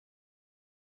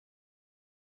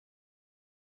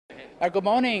Good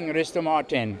morning, Risto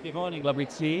Martin. Good morning, lovely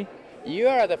to see you. You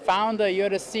are the founder, you're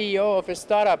the CEO of a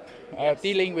startup Yes.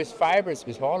 dealing with fibers,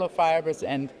 with hollow fibers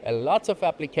and lots of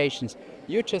applications.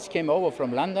 You just came over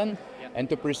from London and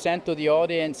to present to the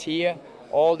audience here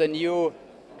all the new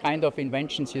kind of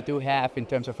inventions you do have in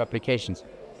terms of applications.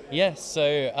 Yes,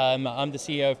 so I'm the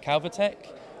CEO of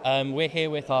KalvoTech. We're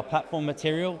here with our platform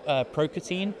material,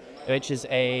 Procotine, which is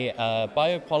a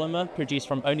biopolymer produced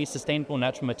from only sustainable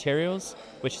natural materials,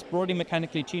 which is broadly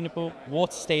mechanically tunable,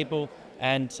 water stable,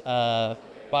 and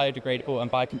biodegradable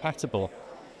and biocompatible.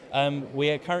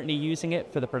 We are currently using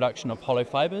it for the production of hollow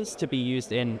fibers to be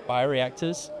used in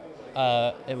bioreactors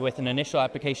with an initial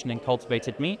application in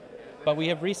cultivated meat. But we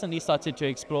have recently started to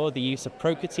explore the use of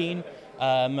Procotine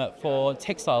for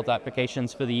textile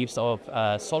applications for the use of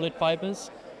solid fibers.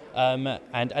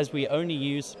 And as we only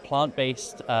use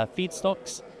plant-based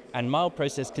feedstocks and mild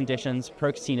process conditions,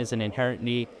 Procotine is an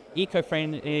inherently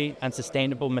eco-friendly and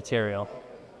sustainable material.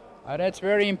 That's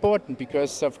very important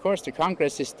because, of course, the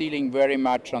Congress is dealing very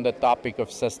much on the topic of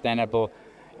sustainable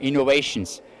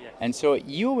innovations. Yes. And so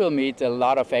you will meet a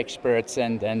lot of experts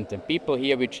and people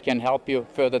here which can help you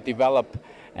further develop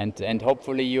and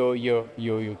hopefully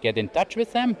you get in touch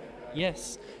with them.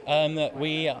 Yes,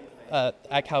 we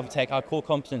at KalvoTech, our core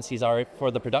competencies are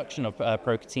for the production of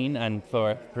Procotine and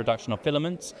for production of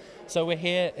filaments. So we're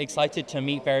here excited to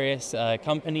meet various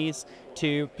companies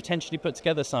to potentially put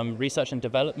together some research and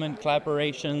development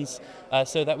collaborations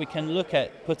so that we can look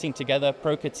at putting together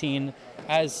Procotine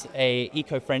as a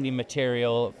eco-friendly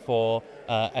material for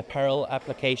apparel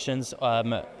applications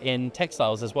in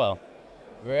textiles as well.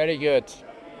 Very good.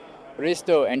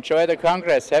 Risto, enjoy the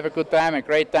Congress. Have a good time, a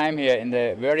great time here in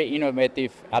the very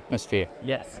innovative atmosphere.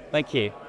 Yes, thank you.